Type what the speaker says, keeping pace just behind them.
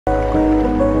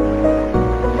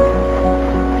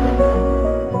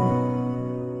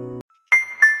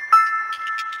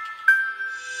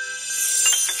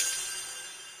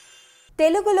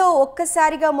తెలుగులో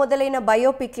ఒక్కసారిగా మొదలైన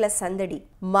బయోపిక్ల సందడి.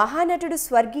 మహానటుడు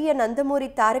స్వర్గీయ నందమూరి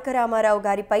తారక రామారావు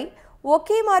గారిపై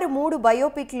ఒకేమారు 3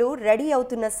 బయోపిక్లు రెడీ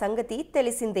అవుతున్న సంగతి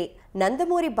తెలిసిందే.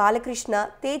 నందమూరి బాలకృష్ణ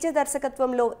తేజ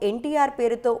దర్శకత్వంలో ఎన్టీఆర్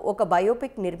పేరుతో ఒక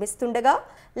బయోపిక్ నిర్మిస్తుండగా,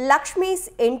 లక్ష్మీస్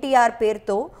ఎన్టీఆర్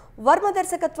పేరుతో వర్మ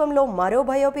దర్శకత్వంలో మరో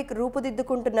బయోపిక్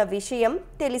రూపుదిద్దుకుంటున్న విషయం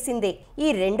తెలిసిందే. ఈ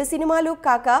 2 సినిమాలు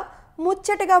కాక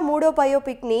ముచ్చటగా 3వ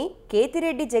బయోపిక్ ని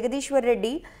కేతిరెడ్డి జగదీశ్వర్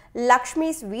రెడ్డి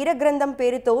లక్ష్మీస్ వీరగ్రంథం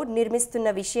పేరుతో నిర్మిస్తున్న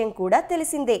విషయం కూడా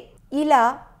తెలిసిందే. ఇలా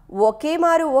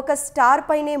ఒకేమారు ఒక స్టార్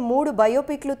పైనే 3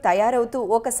 బయోపిక్లు తయారవుతూ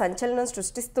ఒక సంచలనం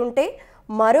సృష్టిస్తుంటే,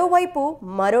 మరోవైపు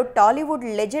మరో టాలీవుడ్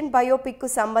లెజెండ్ బయోపిక్ కు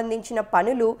సంబంధించిన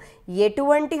పనులు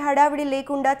ఎటువంటి హడావిడి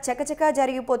లేకుండా చకచకా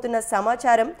జరిగిపోతున్న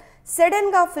సమాచారం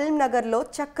సడన్ గా ఫిల్మ్ నగర్లో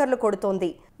చక్కర్లు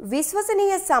కొడుతోంది.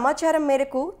 విశ్వసనీయ సమాచారం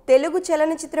మేరకు తెలుగు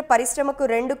చలనచిత్ర పరిశ్రమకు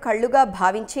 2 కళ్లుగా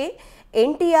భావించే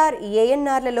ఎన్టీఆర్,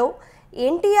 ఏఎన్ఆర్లలో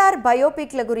ఎన్టీఆర్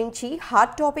బయోపిక్ల గురించి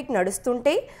హాట్ టాపిక్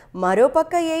నడుస్తుంటే,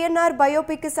 మరోపక్క ఏఎన్ఆర్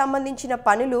బయోపిక్ కి సంబంధించిన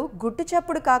పనులు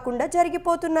గుట్టుచప్పుడు కాకుండా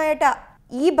జరిగిపోతున్నాయట.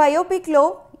 ఈ బయోపిక్లో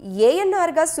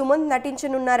ఏఎన్ఆర్ గా సుమంత్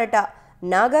నటించనున్నారట.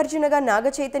 నాగార్జునగా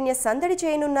నాగచైతన్య సందడి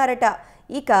చేయనున్నారట.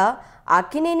 ఇక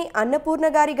అక్కినేని అన్నపూర్ణ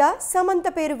గారిగా సమంత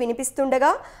పేరు వినిపిస్తుండగా,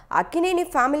 అక్కినేని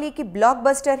ఫ్యామిలీకి బ్లాక్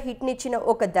బస్టర్ హిట్నిచ్చిన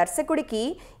ఒక దర్శకుడికి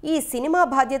ఈ సినిమా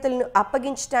బాధ్యతలను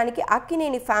అప్పగించడానికి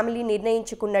అక్కినేని ఫ్యామిలీ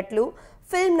నిర్ణయించుకున్నట్లు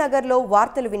ఫిల్మ్ నగర్లో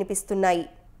వార్తలు వినిపిస్తున్నాయి.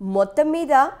 మొత్తం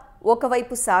మీద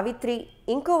ఒకవైపు సావిత్రి,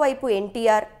 ఇంకోవైపు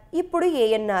ఎన్టీఆర్, ఇప్పుడు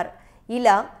ఏఎన్ఆర్.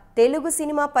 ఇలా తెలుగు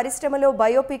సినిమా పరిశ్రమలో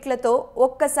బయోపిక్లతో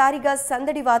ఒక్కసారిగా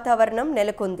సందడి వాతావరణం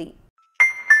నెలకొంది.